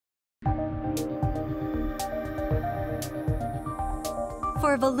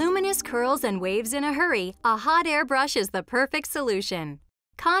For voluminous curls and waves in a hurry, a hot air brush is the perfect solution.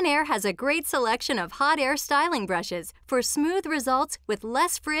 Conair has a great selection of hot air styling brushes for smooth results with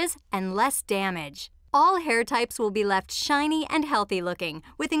less frizz and less damage. All hair types will be left shiny and healthy looking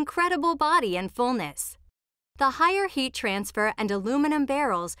with incredible body and fullness. The higher heat transfer and aluminum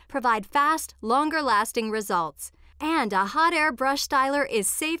barrels provide fast, longer-lasting results. And a hot air brush styler is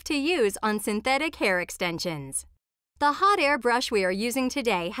safe to use on synthetic hair extensions. The hot air brush we are using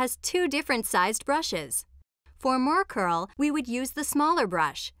today has two different sized brushes. For more curl, we would use the smaller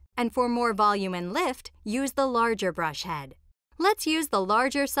brush, and for more volume and lift, use the larger brush head. Let's use the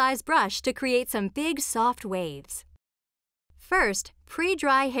larger size brush to create some big, soft waves. First,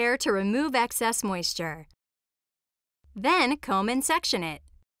 pre-dry hair to remove excess moisture. Then comb and section it.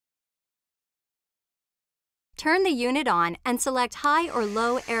 Turn the unit on and select high or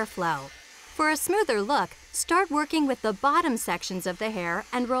low airflow. For a smoother look, start working with the bottom sections of the hair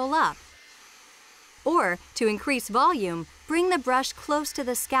and roll up. Or, to increase volume, bring the brush close to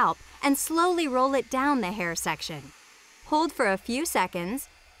the scalp and slowly roll it down the hair section. Hold for a few seconds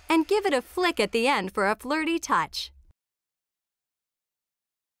and give it a flick at the end for a flirty touch.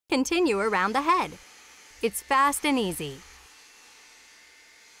 Continue around the head. It's fast and easy.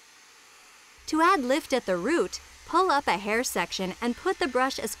 To add lift at the root, pull up a hair section and put the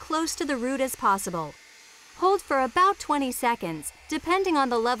brush as close to the root as possible. Hold for about 20 seconds, depending on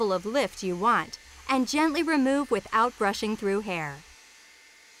the level of lift you want, and gently remove without brushing through hair.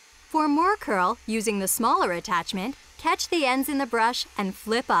 For more curl, using the smaller attachment, catch the ends in the brush and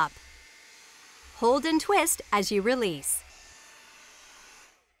flip up. Hold and twist as you release.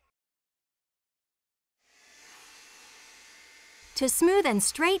 To smooth and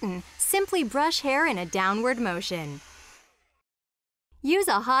straighten, simply brush hair in a downward motion. Use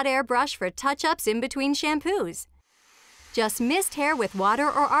a hot air brush for touch-ups in between shampoos. Just mist hair with water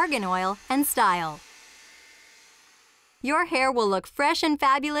or argan oil and style. Your hair will look fresh and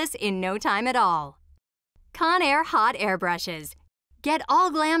fabulous in no time at all. Conair hot air brushes. Get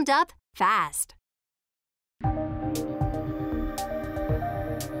all glammed up fast.